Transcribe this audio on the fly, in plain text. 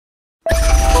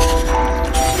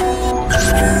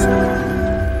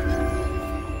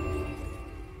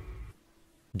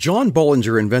John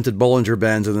Bollinger invented Bollinger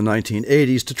Bands in the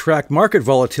 1980s to track market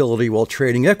volatility while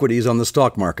trading equities on the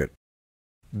stock market.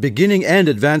 Beginning and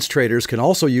advanced traders can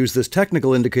also use this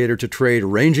technical indicator to trade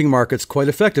ranging markets quite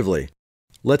effectively.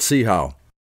 Let's see how.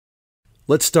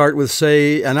 Let's start with,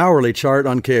 say, an hourly chart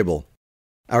on cable.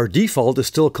 Our default is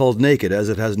still called naked as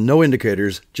it has no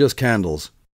indicators, just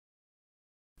candles.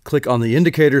 Click on the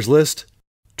Indicators list,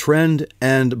 Trend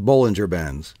and Bollinger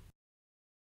Bands.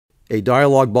 A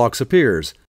dialog box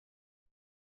appears.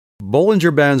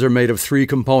 Bollinger Bands are made of three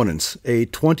components: a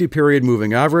 20-period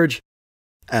moving average,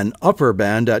 an upper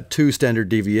band at 2 standard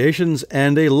deviations,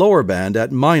 and a lower band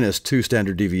at -2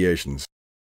 standard deviations.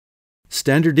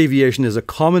 Standard deviation is a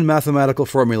common mathematical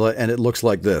formula and it looks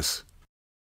like this.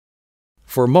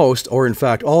 For most, or in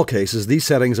fact all cases, these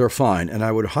settings are fine and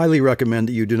I would highly recommend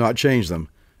that you do not change them,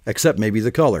 except maybe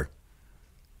the color.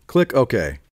 Click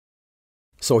OK.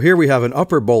 So here we have an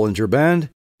upper Bollinger Band,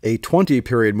 a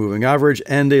 20-period moving average,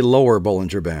 and a lower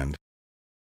Bollinger Band.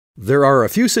 There are a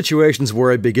few situations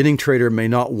where a beginning trader may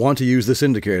not want to use this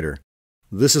indicator.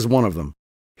 This is one of them.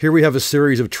 Here we have a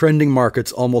series of trending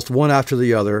markets almost one after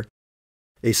the other.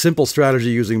 A simple strategy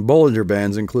using Bollinger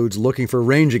Bands includes looking for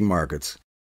ranging markets.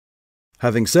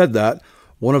 Having said that,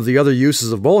 one of the other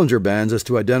uses of Bollinger Bands is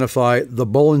to identify the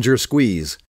Bollinger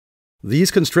Squeeze. These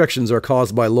constrictions are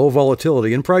caused by low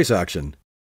volatility in price action.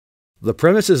 The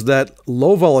premise is that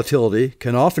low volatility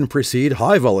can often precede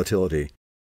high volatility.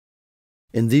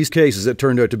 In these cases, it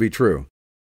turned out to be true.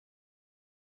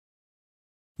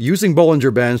 Using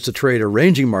Bollinger Bands to trade a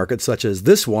ranging market such as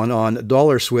this one on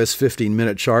 $Swiss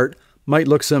 15-minute chart might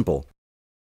look simple.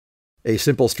 A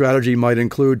simple strategy might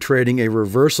include trading a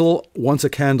reversal once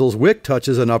a candle's wick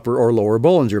touches an upper or lower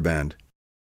Bollinger Band.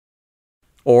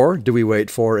 Or do we wait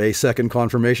for a second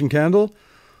confirmation candle?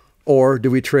 Or do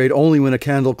we trade only when a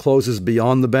candle closes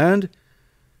beyond the band?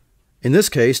 In this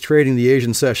case, trading the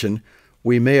Asian session,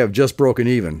 we may have just broken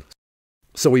even,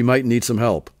 so we might need some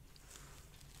help.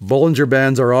 Bollinger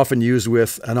Bands are often used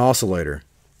with an oscillator.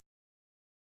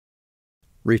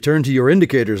 Return to your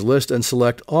indicators list and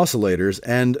select Oscillators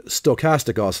and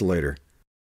Stochastic Oscillator.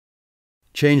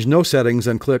 Change no settings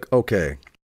and click OK.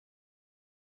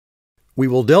 We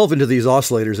will delve into these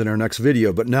oscillators in our next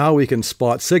video, but now we can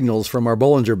spot signals from our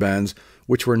Bollinger Bands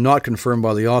which were not confirmed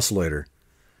by the oscillator.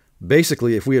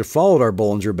 Basically, if we had followed our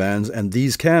Bollinger Bands and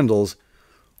these candles,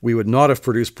 we would not have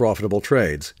produced profitable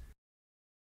trades.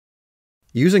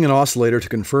 Using an oscillator to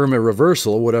confirm a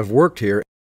reversal would have worked here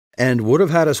and would have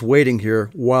had us waiting here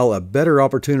while a better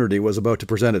opportunity was about to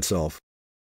present itself.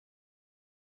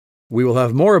 We will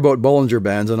have more about Bollinger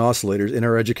Bands and oscillators in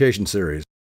our education series.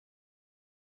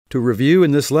 To review,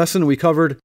 in this lesson we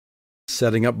covered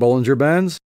setting up Bollinger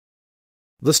Bands,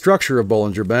 the structure of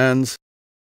Bollinger Bands,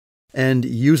 and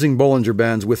using Bollinger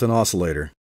Bands with an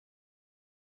oscillator.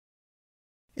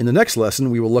 In the next lesson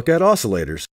we will look at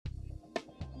oscillators.